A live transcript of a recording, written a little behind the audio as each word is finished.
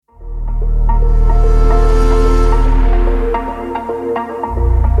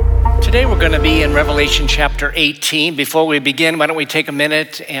going to be in Revelation chapter 18. Before we begin, why don't we take a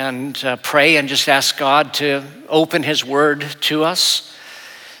minute and pray and just ask God to open his word to us.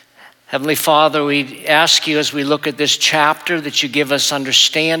 Heavenly Father, we ask you as we look at this chapter that you give us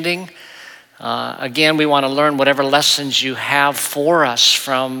understanding. Again, we want to learn whatever lessons you have for us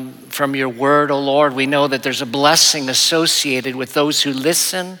from your word, oh Lord. We know that there's a blessing associated with those who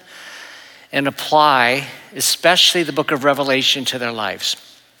listen and apply, especially the book of Revelation, to their lives.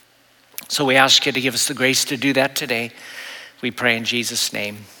 So we ask you to give us the grace to do that today. We pray in Jesus'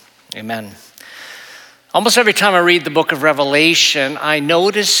 name, amen. Almost every time I read the book of Revelation, I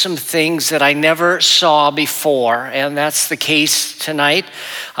notice some things that I never saw before, and that's the case tonight.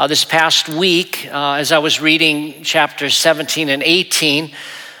 This past week, as I was reading chapters 17 and 18,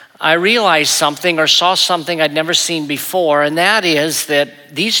 I realized something or saw something I'd never seen before, and that is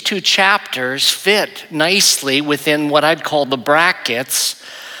that these two chapters fit nicely within what I'd call the brackets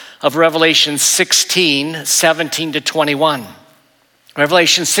of Revelation 16, 17 to 21.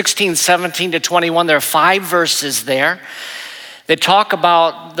 Revelation 16, 17 to 21, there are 5 verses there that talk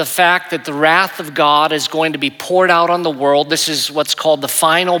about the fact that the wrath of God is going to be poured out on the world. This is what's called the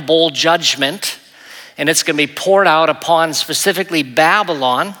final bowl judgment, and it's going to be poured out upon specifically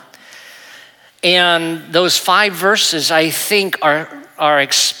Babylon. And those 5 verses, I think, are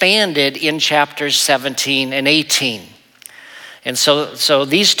expanded in chapters 17 and 18. And so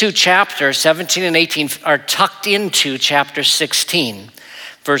these two chapters, 17 and 18, are tucked into chapter 16,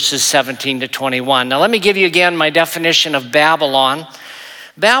 verses 17 to 21. Now let me give you again my definition of Babylon.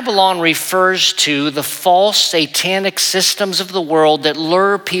 Babylon refers to the false satanic systems of the world that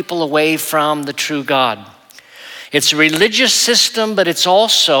lure people away from the true God. It's a religious system, but it's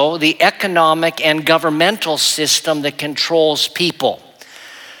also the economic and governmental system that controls people.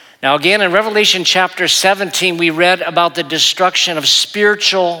 Now again, in Revelation chapter 17, we read about the destruction of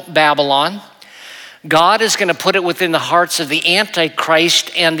spiritual Babylon. God is going to put it within the hearts of the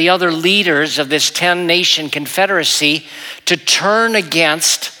Antichrist and the other leaders of this 10-nation confederacy to turn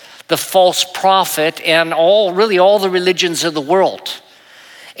against the false prophet and all the religions of the world.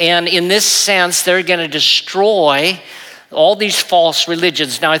 And in this sense, they're going to destroy all these false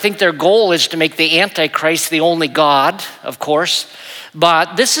religions. Now, I think their goal is to make the Antichrist the only God, of course.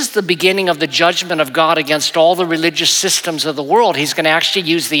 But this is the beginning of the judgment of God against all the religious systems of the world. He's going to actually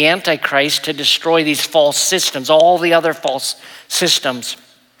use the Antichrist to destroy these false systems, all the other false systems.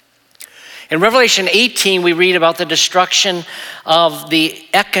 In Revelation 18, we read about the destruction of the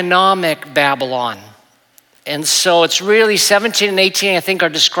economic Babylon. And so it's really 17 and 18, I think, are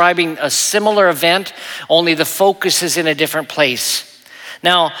describing a similar event, only the focus is in a different place.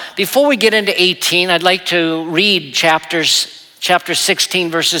 Now, before we get into 18, I'd like to read chapter 16,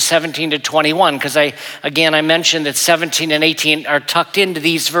 verses 17 to 21, because I mentioned that 17 and 18 are tucked into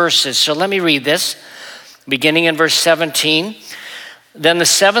these verses. So let me read this, beginning in verse 17. Then the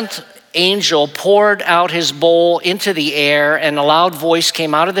seventh angel poured out his bowl into the air, and a loud voice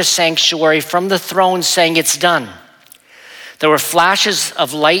came out of the sanctuary from the throne saying, "It's done." There were flashes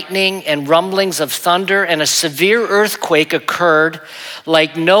of lightning and rumblings of thunder, and a severe earthquake occurred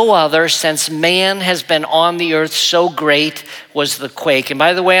like no other since man has been on the earth. So great was the quake. And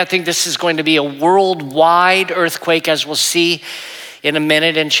by the way, I think this is going to be a worldwide earthquake, as we'll see in a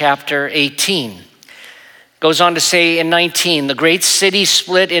minute in chapter 18. Goes on to say in 19, the great city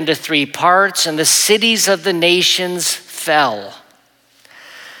split into 3 parts, and the cities of the nations fell.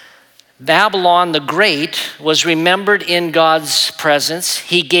 Babylon the Great was remembered in God's presence.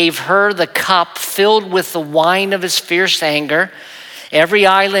 He gave her the cup filled with the wine of his fierce anger. Every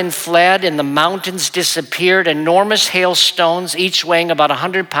island fled and the mountains disappeared. Enormous hailstones, each weighing about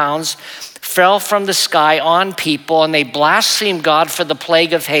 100 pounds, fell from the sky on people, and they blasphemed God for the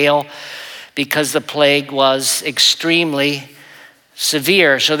plague of hail because the plague was extremely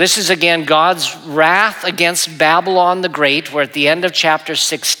severe. So this is again God's wrath against Babylon the Great. We're at the end of chapter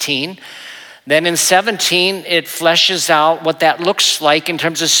 16. Then in 17, it fleshes out what that looks like in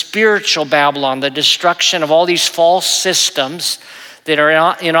terms of spiritual Babylon, the destruction of all these false systems that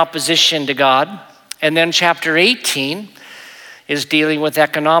are in opposition to God. And then chapter 18 is dealing with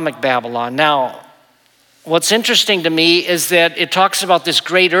economic Babylon. Now, what's interesting to me is that it talks about this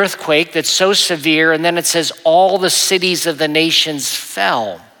great earthquake that's so severe, and then it says all the cities of the nations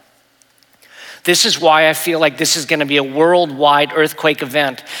fell. This is why I feel like this is going to be a worldwide earthquake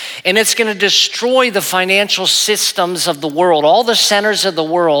event. And it's going to destroy the financial systems of the world. All the centers of the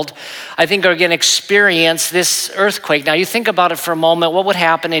world, I think, are going to experience this earthquake. Now, you think about it for a moment. What would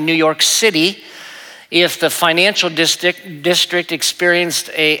happen in New York City if the financial district experienced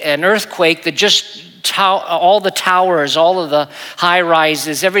an earthquake that just all the towers, all of the high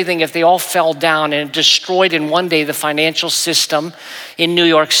rises, everything, if they all fell down and destroyed in one day the financial system in New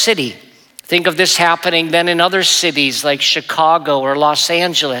York City. Think of this happening then in other cities like Chicago or Los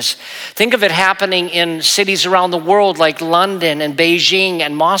Angeles. Think of it happening in cities around the world like London and Beijing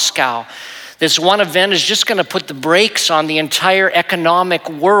and Moscow. This one event is just going to put the brakes on the entire economic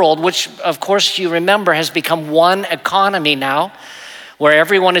world, which, of course, you remember has become one economy now, where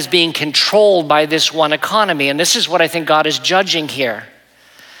everyone is being controlled by this one economy. And this is what I think God is judging here.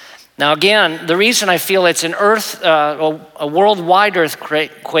 Now, again, the reason I feel it's a worldwide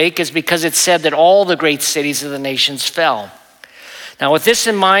earthquake is because it said that all the great cities of the nations fell. Now, with this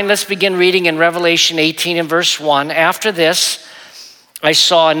in mind, let's begin reading in Revelation 18 and verse 1. After this, I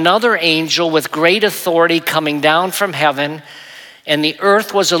saw another angel with great authority coming down from heaven, and the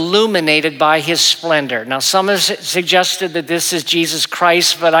earth was illuminated by his splendor. Now, some have suggested that this is Jesus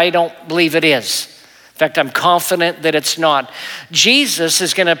Christ, but I don't believe it is. In fact, I'm confident that it's not. Jesus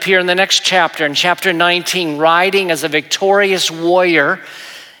is going to appear in the next chapter, in chapter 19, riding as a victorious warrior.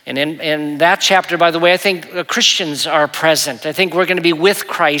 And in that chapter, by the way, I think Christians are present. I think we're going to be with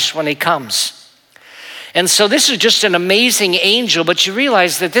Christ when he comes. And so this is just an amazing angel, but you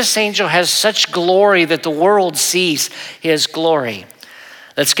realize that this angel has such glory that the world sees his glory.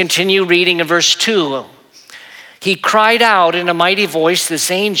 Let's continue reading in verse 2. He cried out in a mighty voice,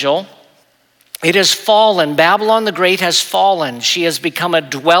 this angel, "It has fallen, Babylon the Great has fallen. She has become a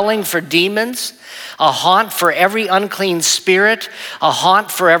dwelling for demons, a haunt for every unclean spirit, a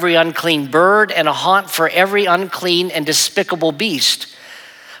haunt for every unclean bird, and a haunt for every unclean and despicable beast.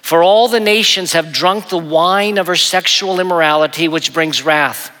 For all the nations have drunk the wine of her sexual immorality, which brings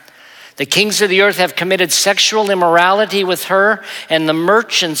wrath. The kings of the earth have committed sexual immorality with her, and the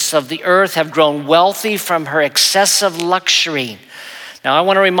merchants of the earth have grown wealthy from her excessive luxury." Now, I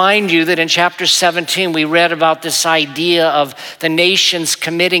want to remind you that in chapter 17, we read about this idea of the nations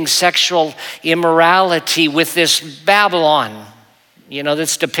committing sexual immorality with this Babylon,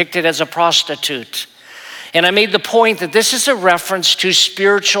 that's depicted as a prostitute. And I made the point that this is a reference to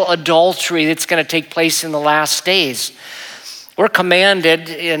spiritual adultery that's going to take place in the last days. We're commanded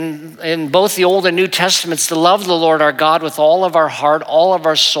in both the Old and New Testaments to love the Lord our God with all of our heart, all of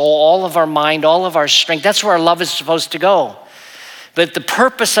our soul, all of our mind, all of our strength. That's where our love is supposed to go. But the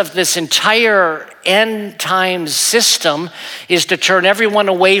purpose of this entire end times system is to turn everyone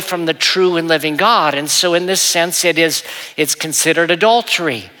away from the true and living God. And so in this sense, it's considered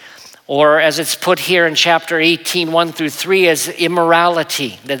adultery. Or as it's put here in chapter 18, 1 through 3, as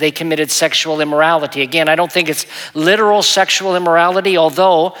immorality, that they committed sexual immorality. Again, I don't think it's literal sexual immorality,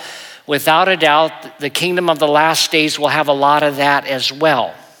 although without a doubt, the kingdom of the last days will have a lot of that as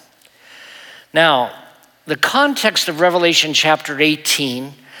well. Now, the context of Revelation chapter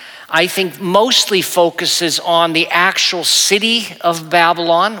 18, I think mostly focuses on the actual city of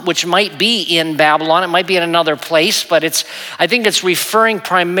Babylon, which might be in Babylon. It might be in another place, but I think it's referring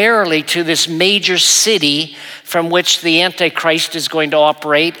primarily to this major city from which the Antichrist is going to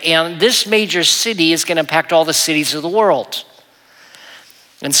operate. And this major city is going to impact all the cities of the world.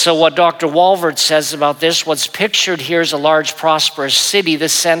 And so what Dr. Walvoord says about this, what's pictured here is a large prosperous city, the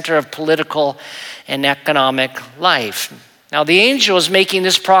center of political and economic life. Now the angel is making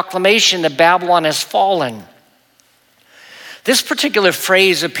this proclamation that Babylon has fallen. This particular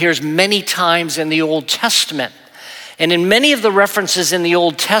phrase appears many times in the Old Testament. And in many of the references in the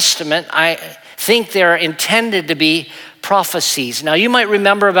Old Testament, I think they're intended to be prophecies. Now you might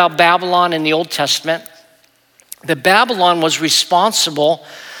remember about Babylon in the Old Testament, that Babylon was responsible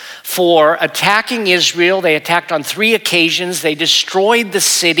for attacking Israel. They attacked on 3 occasions. They destroyed the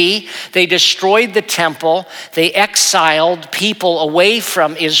city. They destroyed the temple. They exiled people away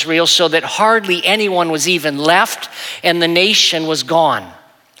from Israel so that hardly anyone was even left and the nation was gone.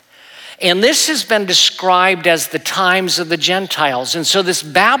 And this has been described as the times of the Gentiles. And so this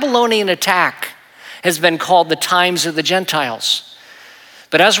Babylonian attack has been called the times of the Gentiles.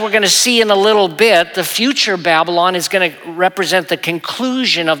 But as we're going to see in a little bit, the future Babylon is going to represent the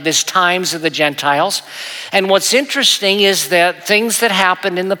conclusion of this times of the Gentiles. And what's interesting is that things that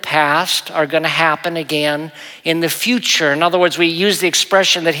happened in the past are going to happen again in the future. In other words, we use the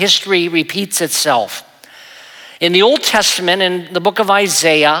expression that history repeats itself. In the Old Testament, in the book of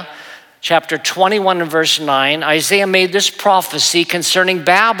Isaiah, chapter 21 and verse 9, Isaiah made this prophecy concerning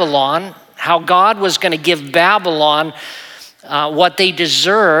Babylon, how God was going to give Babylon what they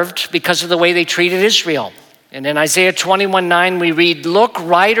deserved because of the way they treated Israel. And in Isaiah 21:9, we read, "Look,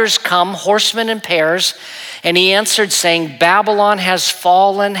 riders come, horsemen in pairs. And he answered, saying, Babylon has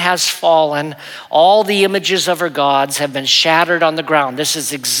fallen, has fallen. All the images of her gods have been shattered on the ground." This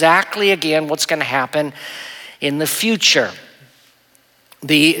is exactly, again, what's going to happen in the future.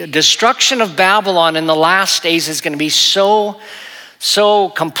 The destruction of Babylon in the last days is going to be so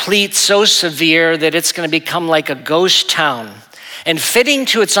complete, so severe, that it's going to become like a ghost town. And fitting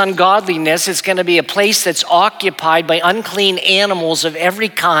to its ungodliness, it's going to be a place that's occupied by unclean animals of every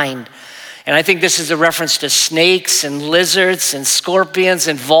kind. And I think this is a reference to snakes and lizards and scorpions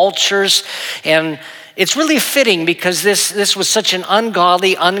and vultures. And it's really fitting because this was such an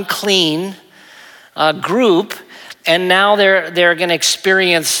ungodly, unclean group. And now they're going to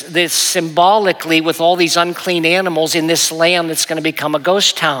experience this symbolically with all these unclean animals in this land that's going to become a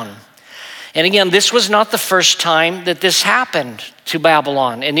ghost town. And again, this was not the first time that this happened to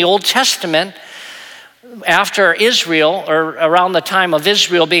Babylon. In the Old Testament, after Israel, or around the time of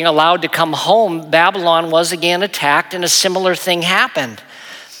Israel being allowed to come home, Babylon was again attacked and a similar thing happened.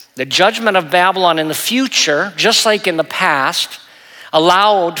 The judgment of Babylon in the future, just like in the past,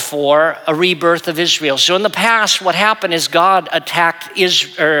 allowed for a rebirth of Israel. So in the past, what happened is God attacked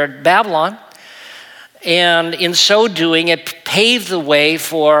Babylon, and in so doing, it paved the way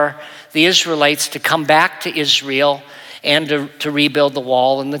for the Israelites to come back to Israel and to rebuild the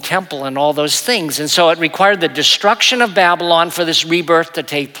wall and the temple and all those things. And so it required the destruction of Babylon for this rebirth to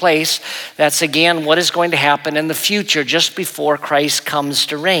take place. That's again what is going to happen in the future, just before Christ comes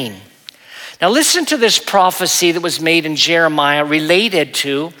to reign. Now listen to this prophecy that was made in Jeremiah related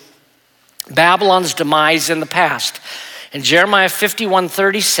to Babylon's demise in the past. In Jeremiah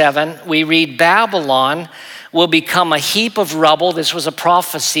 51:37, we read, "Babylon will become a heap of rubble." This was a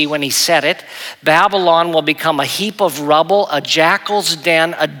prophecy when he said it. "Babylon will become a heap of rubble, a jackal's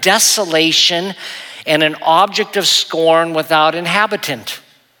den, a desolation, and an object of scorn without inhabitant."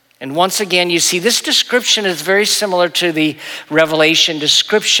 And once again, you see this description is very similar to the Revelation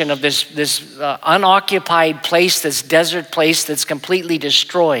description of this unoccupied place, this desert place that's completely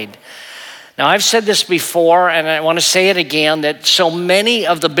destroyed. Now, I've said this before, and I want to say it again, that so many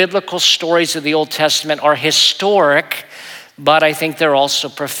of the biblical stories of the Old Testament are historic, but I think they're also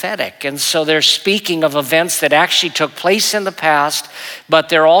prophetic. And so they're speaking of events that actually took place in the past, but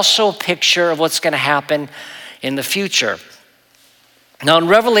they're also a picture of what's going to happen in the future. Now, in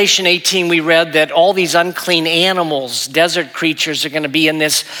Revelation 18, we read that all these unclean animals, desert creatures, are going to be in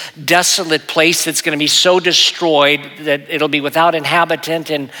this desolate place that's going to be so destroyed that it'll be without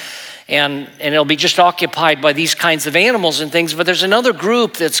inhabitant, and it'll be just occupied by these kinds of animals and things. But there's another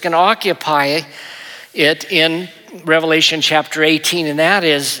group that's going to occupy it in Revelation chapter 18, and that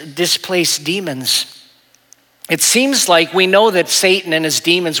is displaced demons. It seems like we know that Satan and his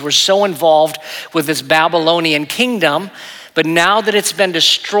demons were so involved with this Babylonian kingdom, but now that it's been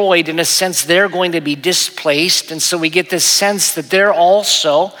destroyed, in a sense, they're going to be displaced. And so we get this sense that they're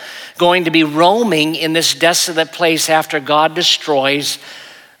also going to be roaming in this desolate place after God destroys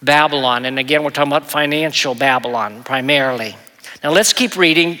Babylon. And again, we're talking about financial Babylon primarily. Now let's keep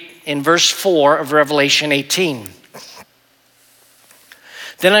reading in verse 4 of Revelation 18.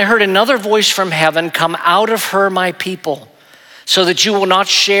 "Then I heard another voice from heaven, 'Come out of her, my people, so that you will not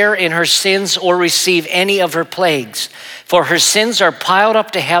share in her sins or receive any of her plagues. For her sins are piled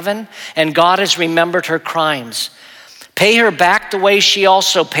up to heaven, and God has remembered her crimes. Pay her back the way she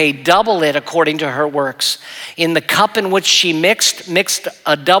also paid, double it according to her works. In the cup in which she mixed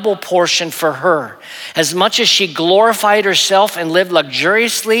a double portion for her. As much as she glorified herself and lived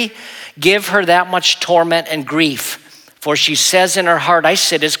luxuriously, give her that much torment and grief. For she says in her heart, I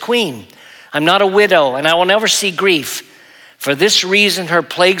sit as queen. I'm not a widow, and I will never see grief. For this reason, her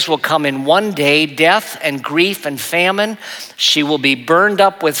plagues will come in one day, death and grief and famine. She will be burned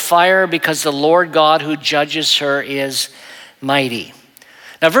up with fire because the Lord God who judges her is mighty."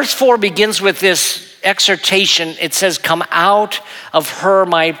 Now, verse 4 begins with this exhortation. It says, "Come out of her,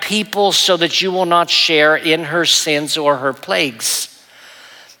 my people, so that you will not share in her sins or her plagues."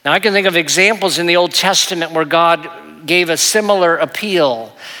 Now, I can think of examples in the Old Testament where God gave a similar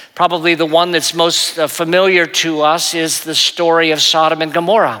appeal. Probably the one that's most familiar to us is the story of Sodom and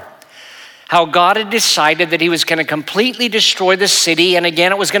Gomorrah. How God had decided that he was going to completely destroy the city, and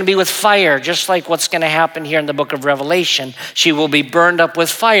again, it was going to be with fire, just like what's going to happen here in the book of Revelation. She will be burned up with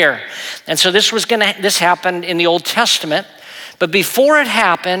fire. And so this happened in the Old Testament. But before it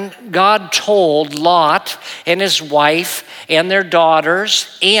happened, God told Lot and his wife and their daughters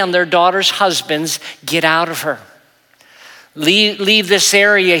husbands, get out of her. Leave this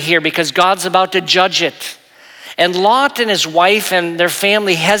area here because God's about to judge it. And Lot and his wife and their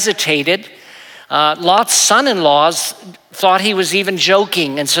family hesitated Lot's son-in-laws thought he was even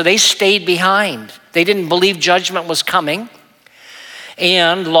joking, and so they stayed behind. They didn't believe judgment was coming,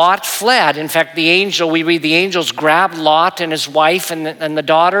 and Lot fled. In fact, we read the angels grabbed Lot and his wife and the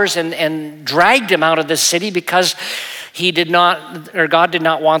daughters and dragged him out of the city because God did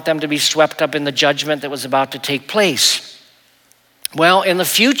not want them to be swept up in the judgment that was about to take place. Well, in the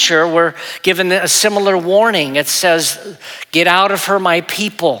future, we're given a similar warning. It says, "Get out of her, my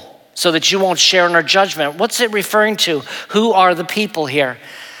people, so that you won't share in her judgment." What's it referring to? Who are the people here?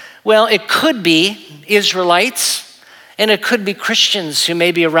 Well, it could be Israelites, and it could be Christians who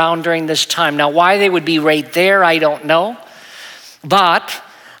may be around during this time. Now, why they would be right there, I don't know. But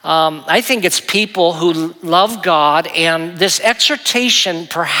I think it's people who love God, and this exhortation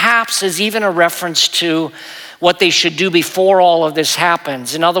perhaps is even a reference to what they should do before all of this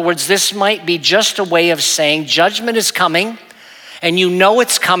happens. In other words, this might be just a way of saying judgment is coming, and you know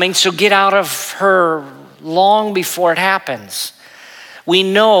it's coming, so get out of her long before it happens. We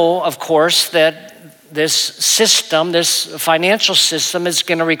know, of course, that this system, this financial system, is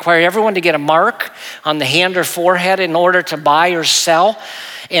going to require everyone to get a mark on the hand or forehead in order to buy or sell.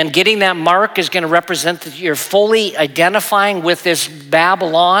 And getting that mark is going to represent that you're fully identifying with this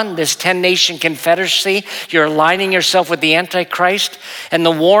Babylon, this 10-nation confederacy. You're aligning yourself with the Antichrist. And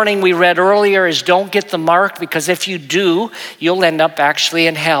the warning we read earlier is don't get the mark, because if you do, you'll end up actually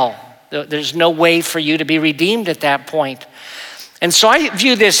in hell. There's no way for you to be redeemed at that point. And so I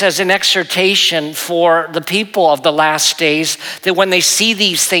view this as an exhortation for the people of the last days, that when they see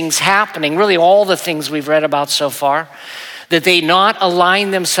these things happening, really all the things we've read about so far, that they not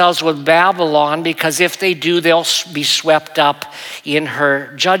align themselves with Babylon, because if they do, they'll be swept up in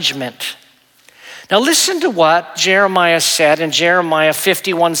her judgment. Now listen to what Jeremiah said in Jeremiah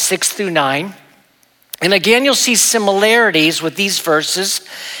 51, 6-9. And again, you'll see similarities with these verses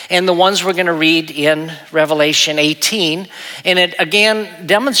and the ones we're going to read in Revelation 18. And it again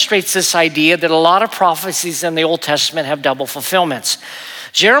demonstrates this idea that a lot of prophecies in the Old Testament have double fulfillments.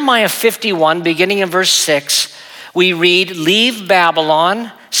 Jeremiah 51, beginning in verse 6, we read, "Leave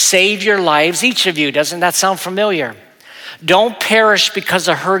Babylon, save your lives, each of you." Doesn't that sound familiar? "Don't perish because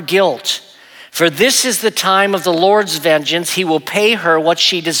of her guilt. For this is the time of the Lord's vengeance. He will pay her what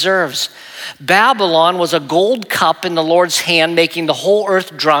she deserves. Babylon was a gold cup in the Lord's hand, making the whole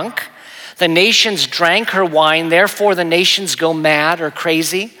earth drunk. The nations drank her wine, therefore the nations go mad or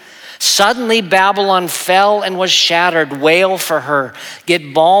crazy. Suddenly Babylon fell and was shattered. Wail for her.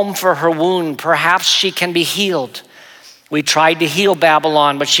 Get balm for her wound. Perhaps she can be healed. We tried to heal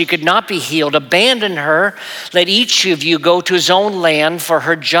Babylon, but she could not be healed. Abandon her. Let each of you go to his own land, for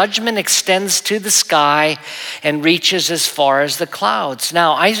her judgment extends to the sky and reaches as far as the clouds."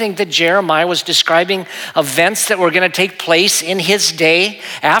 Now, I think that Jeremiah was describing events that were going to take place in his day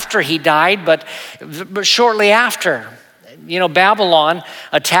after he died, but shortly after. You know, Babylon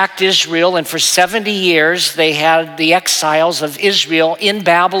attacked Israel, and for 70 years they had the exiles of Israel in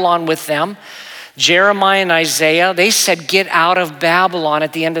Babylon with them. Jeremiah and Isaiah, they said, get out of Babylon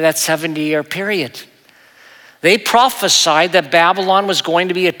at the end of that 70-year period. They prophesied that Babylon was going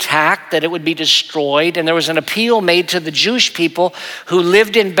to be attacked, that it would be destroyed, and there was an appeal made to the Jewish people who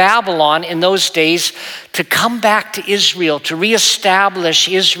lived in Babylon in those days to come back to Israel, to reestablish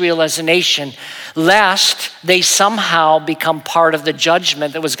Israel as a nation, lest they somehow become part of the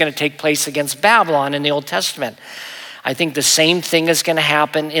judgment that was going to take place against Babylon in the Old Testament. I think the same thing is going to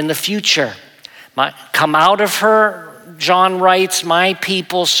happen in the future. Come out of her, John writes, my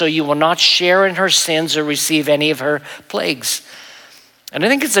people, so you will not share in her sins or receive any of her plagues. And I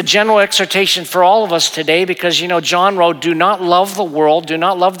think it's a general exhortation for all of us today, because, you know, John wrote, do not love the world, do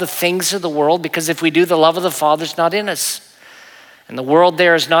not love the things of the world, because if we do, the love of the Father is not in us. And the world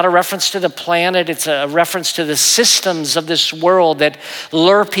there is not a reference to the planet, it's a reference to the systems of this world that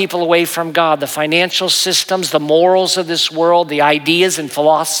lure people away from God, the financial systems, the morals of this world, the ideas and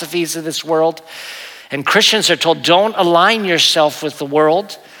philosophies of this world. And Christians are told, don't align yourself with the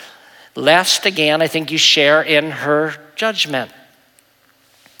world, lest, again, I think you share in her judgment.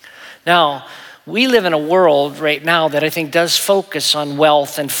 Now, we live in a world right now that I think does focus on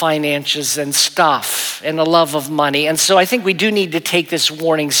wealth and finances and stuff and the love of money. And so I think we do need to take this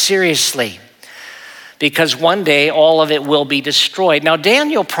warning seriously, because one day all of it will be destroyed. Now,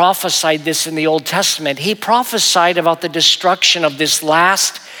 Daniel prophesied this in the Old Testament. He prophesied about the destruction of this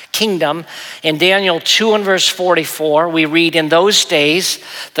last kingdom. In Daniel 2 and verse 44, we read, in those days,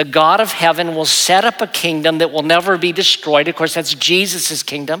 the God of heaven will set up a kingdom that will never be destroyed. Of course, that's Jesus'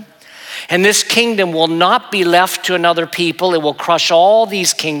 kingdom. And this kingdom will not be left to another people. It will crush all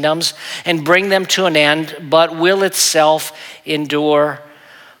these kingdoms and bring them to an end, but will itself endure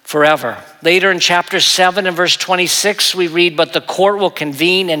forever. Later in chapter 7 and verse 26, we read, but the court will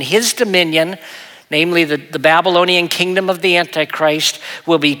convene and his dominion, namely the Babylonian kingdom of the Antichrist,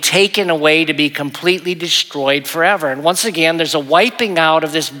 will be taken away to be completely destroyed forever. And once again, there's a wiping out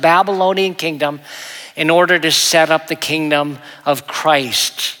of this Babylonian kingdom in order to set up the kingdom of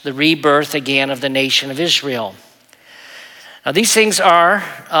Christ, the rebirth again of the nation of Israel. Now, these things are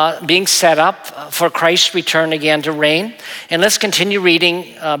being set up for Christ's return again to reign. And let's continue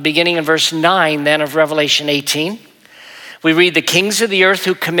reading, beginning in verse 9 then of Revelation 18. We read, the kings of the earth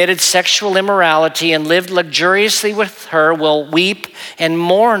who committed sexual immorality and lived luxuriously with her will weep and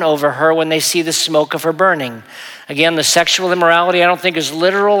mourn over her when they see the smoke of her burning. Again, the sexual immorality I don't think is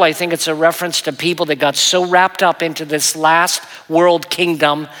literal. I think it's a reference to people that got so wrapped up into this last world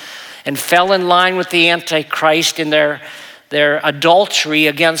kingdom and fell in line with the Antichrist in their adultery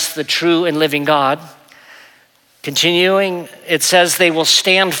against the true and living God. Continuing, it says they will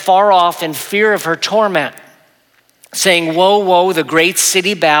stand far off in fear of her torment, saying, woe, woe, the great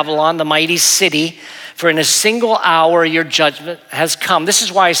city Babylon, the mighty city, for in a single hour your judgment has come. This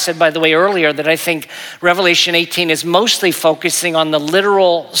is why I said, by the way, earlier that I think Revelation 18 is mostly focusing on the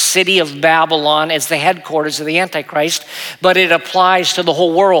literal city of Babylon as the headquarters of the Antichrist, but it applies to the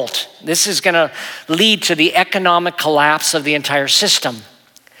whole world. This is going to lead to the economic collapse of the entire system.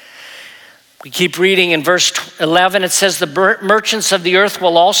 We keep reading in verse 11, it says, the merchants of the earth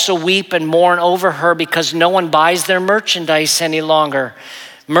will also weep and mourn over her because no one buys their merchandise any longer.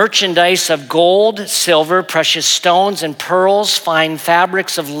 Merchandise of gold, silver, precious stones and pearls, fine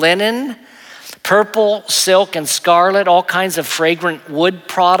fabrics of linen, purple, silk, and scarlet, all kinds of fragrant wood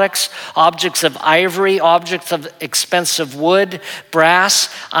products, objects of ivory, objects of expensive wood,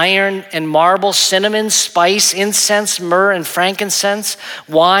 brass, iron, and marble, cinnamon, spice, incense, myrrh, and frankincense,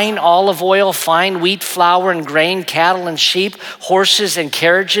 wine, olive oil, fine wheat, flour, and grain, cattle and sheep, horses and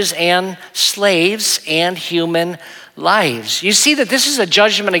carriages, and slaves, and human lives. You see that this is a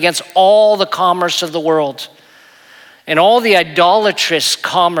judgment against all the commerce of the world and all the idolatrous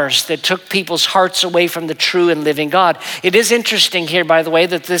commerce that took people's hearts away from the true and living God. It is interesting here, by the way,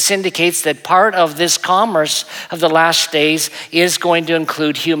 that this indicates that part of this commerce of the last days is going to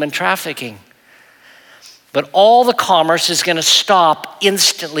include human trafficking. But all the commerce is going to stop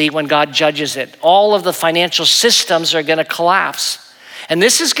instantly when God judges it. All of the financial systems are going to collapse. And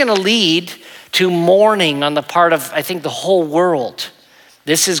this is going to lead to mourning on the part of, I think, the whole world.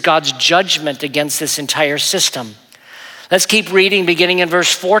 This is God's judgment against this entire system. Let's keep reading, beginning in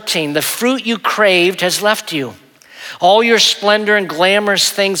verse 14. The fruit you craved has left you. All your splendor and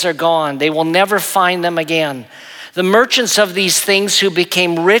glamorous things are gone. They will never find them again. The merchants of these things who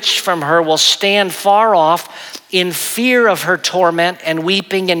became rich from her will stand far off in fear of her torment and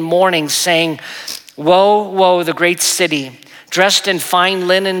weeping and mourning, saying, woe, woe, the great city, dressed in fine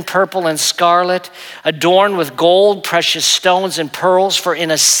linen, purple and scarlet, adorned with gold, precious stones, and pearls, for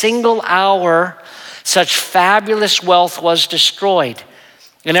in a single hour such fabulous wealth was destroyed.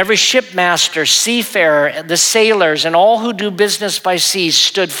 And every shipmaster, seafarer, the sailors, and all who do business by sea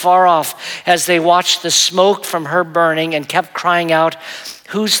stood far off as they watched the smoke from her burning and kept crying out,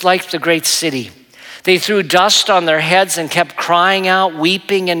 who's like the great city? They threw dust on their heads and kept crying out,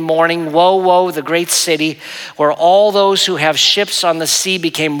 weeping and mourning, woe, woe, the great city, where all those who have ships on the sea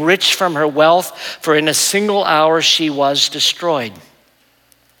became rich from her wealth, for in a single hour she was destroyed.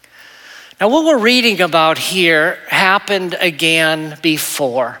 Now, what we're reading about here happened again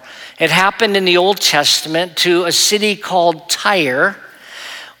before. It happened in the Old Testament to a city called Tyre.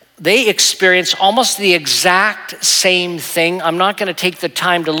 They experienced almost the exact same thing. I'm not going to take the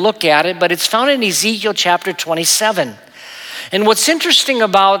time to look at it, but it's found in Ezekiel chapter 27. And what's interesting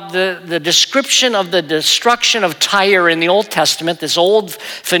about the description of the destruction of Tyre in the Old Testament, this old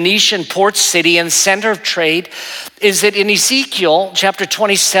Phoenician port city and center of trade, is that in Ezekiel chapter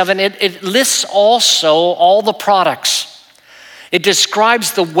 27, it lists also all the products. It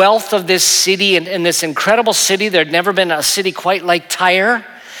describes the wealth of this city and this incredible city. There had never been a city quite like Tyre.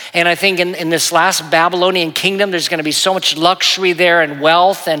 And I think in this last Babylonian kingdom, there's going to be so much luxury there and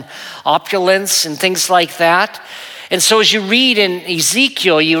wealth and opulence and things like that. And so as you read in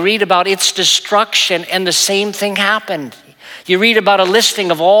Ezekiel, you read about its destruction, and the same thing happened. You read about a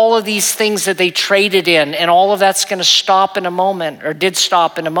listing of all of these things that they traded in, and all of that's going to stop in a moment, or did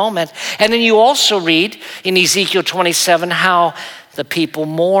stop in a moment. And then you also read in Ezekiel 27 how the people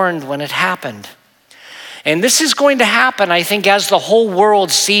mourned when it happened. And this is going to happen, I think, as the whole world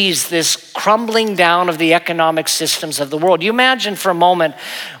sees this crumbling down of the economic systems of the world. You imagine for a moment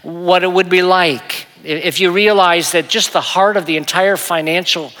what it would be like if you realize that just the heart of the entire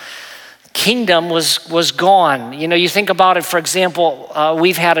financial kingdom was gone. You know, you think about it, for example,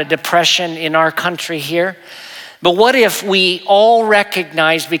 we've had a depression in our country here. But what if we all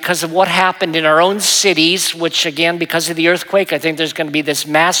recognize, because of what happened in our own cities, which again, because of the earthquake, I think there's going to be this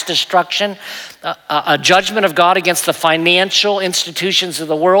mass destruction, a judgment of God against the financial institutions of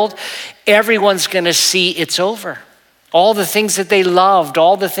the world. Everyone's going to see it's over. All the things that they loved,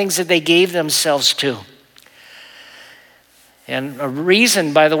 all the things that they gave themselves to. And a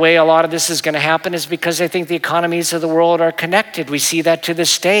reason, by the way, a lot of this is going to happen is because I think the economies of the world are connected. We see that to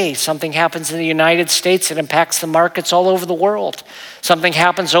this day. Something happens in the United States, it impacts the markets all over the world. Something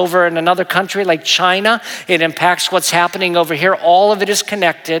happens over in another country like China, it impacts what's happening over here. All of it is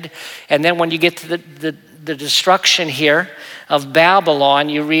connected. And then when you get to the destruction here of Babylon,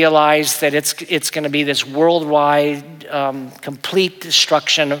 you realize that it's going to be this worldwide, complete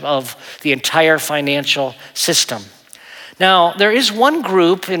destruction of the entire financial system. Now, there is one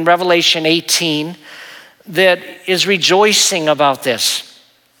group in Revelation 18 that is rejoicing about this.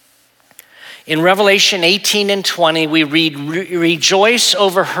 In Revelation 18 and 20, we read, "Rejoice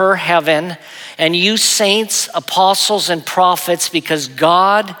over her, heaven, and you saints, apostles, and prophets, because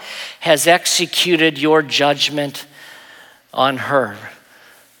God has executed your judgment on her."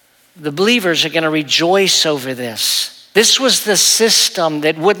 The believers are going to rejoice over this. This was the system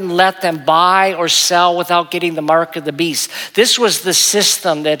that wouldn't let them buy or sell without getting the mark of the beast. This was the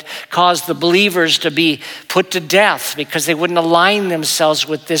system that caused the believers to be put to death because they wouldn't align themselves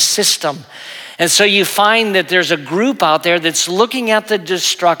with this system. And so you find that there's a group out there that's looking at the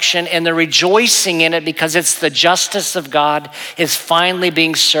destruction and they're rejoicing in it because it's the justice of God is finally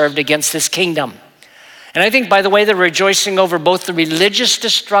being served against this kingdom. And I think, by the way, they're rejoicing over both the religious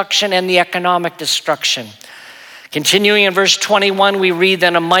destruction and the economic destruction. Continuing in verse 21, we read,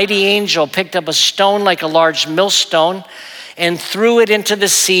 "Then a mighty angel picked up a stone like a large millstone and threw it into the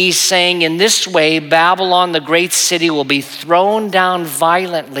sea, saying, 'In this way, Babylon, the great city, will be thrown down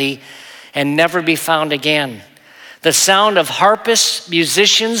violently and never be found again. The sound of harpists,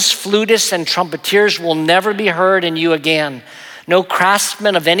 musicians, flutists, and trumpeters will never be heard in you again. No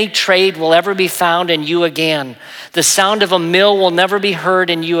craftsman of any trade will ever be found in you again. The sound of a mill will never be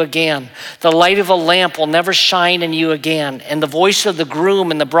heard in you again. The light of a lamp will never shine in you again. And the voice of the groom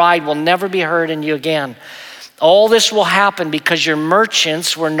and the bride will never be heard in you again. All this will happen because your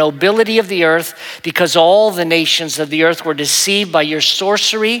merchants were nobility of the earth, because all the nations of the earth were deceived by your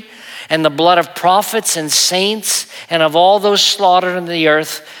sorcery, and the blood of prophets and saints and of all those slaughtered on the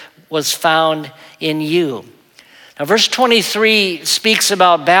earth was found in you.'" Now, verse 23 speaks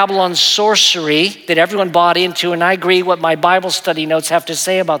about Babylon's sorcery that everyone bought into, and I agree what my Bible study notes have to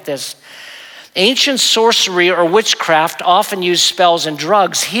say about this. Ancient sorcery or witchcraft often used spells and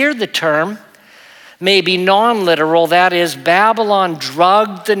drugs. Here the term may be non-literal, that is, Babylon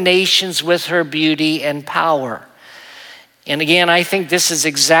drugged the nations with her beauty and power. And again, I think this is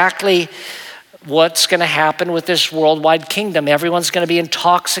exactly what's going to happen with this worldwide kingdom. Everyone's going to be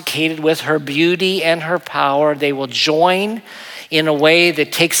intoxicated with her beauty and her power. They will join in a way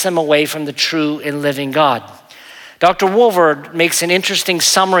that takes them away from the true and living God. Dr. Woolvard makes an interesting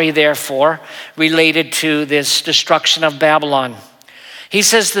summary, therefore, related to this destruction of Babylon. He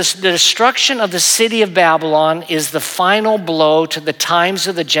says the destruction of the city of Babylon is the final blow to the times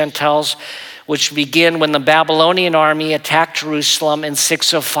of the Gentiles, which begin when the Babylonian army attacked Jerusalem in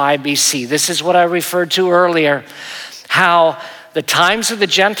 605 BC. This is what I referred to earlier, how the times of the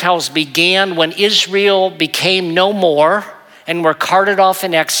Gentiles began when Israel became no more and were carted off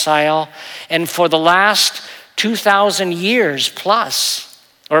in exile. And for the last 2,000 years plus,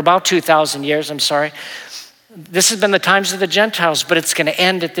 or about 2,000 years, this has been the times of the Gentiles, but it's going to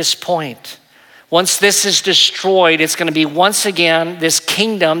end at this point. Once this is destroyed, it's going to be once again this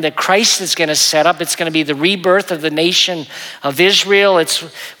kingdom that Christ is going to set up. It's going to be the rebirth of the nation of Israel. It's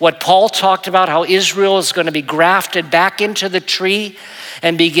what Paul talked about, how Israel is going to be grafted back into the tree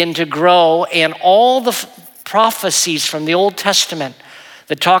and begin to grow. And all the prophecies from the Old Testament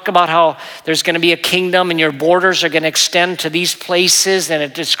that talk about how there's going to be a kingdom and your borders are going to extend to these places, and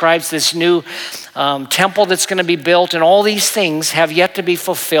it describes this new temple that's going to be built, and all these things have yet to be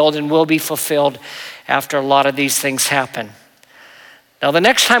fulfilled and will be fulfilled after a lot of these things happen. Now, the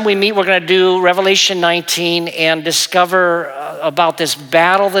next time we meet, we're going to do Revelation 19 and discover about this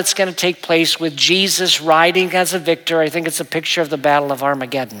battle that's going to take place with Jesus riding as a victor. I think it's a picture of the Battle of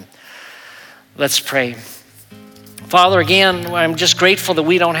Armageddon. Let's pray. Father, again, I'm just grateful that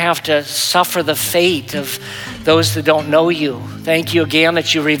we don't have to suffer the fate of those that don't know you. Thank you again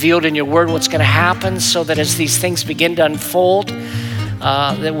that you revealed in your word what's going to happen, so that as these things begin to unfold,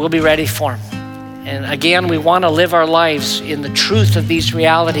 that we'll be ready for them. And again, we want to live our lives in the truth of these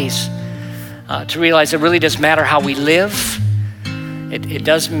realities. to realize it really does matter how we live. It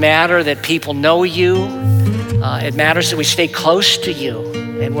does matter that people know you. It matters that we stay close to you,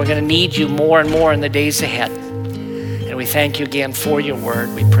 and we're going to need you more and more in the days ahead. And we thank you again for your word.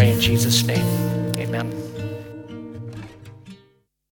 We pray in Jesus' name.